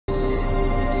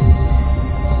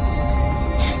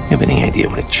have any idea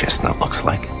what a chestnut looks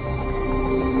like?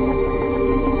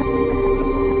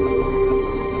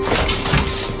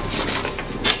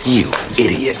 You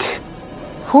idiot.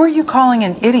 Who are you calling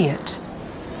an idiot?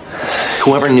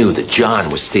 Whoever knew that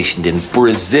John was stationed in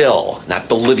Brazil, not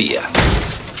Bolivia.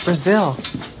 Brazil.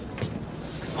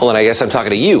 Hold on, I guess I'm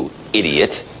talking to you,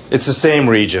 idiot. It's the same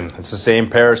region. It's the same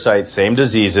parasites, same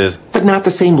diseases. But not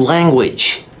the same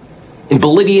language. In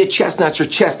Bolivia, chestnuts are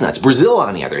chestnuts. Brazil,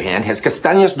 on the other hand, has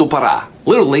Castanhas-do-Pará.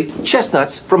 Literally,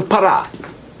 chestnuts from Pará.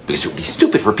 Because it would be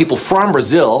stupid for people from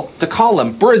Brazil to call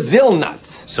them Brazil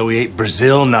nuts. So he ate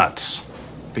Brazil nuts.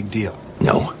 Big deal.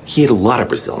 No, he ate a lot of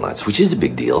Brazil nuts, which is a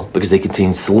big deal because they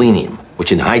contain selenium,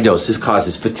 which in high doses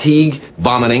causes fatigue,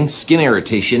 vomiting, skin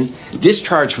irritation,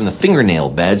 discharge from the fingernail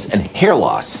beds, and hair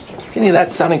loss. Any of that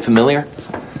sounding familiar?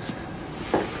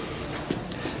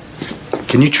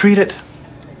 Can you treat it?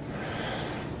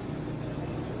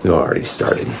 We already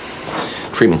started.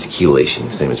 Treatment's chelation,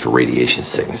 the same as for radiation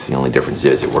sickness. The only difference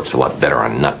is it works a lot better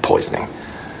on nut poisoning.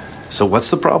 So what's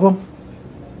the problem?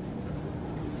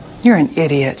 You're an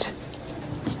idiot.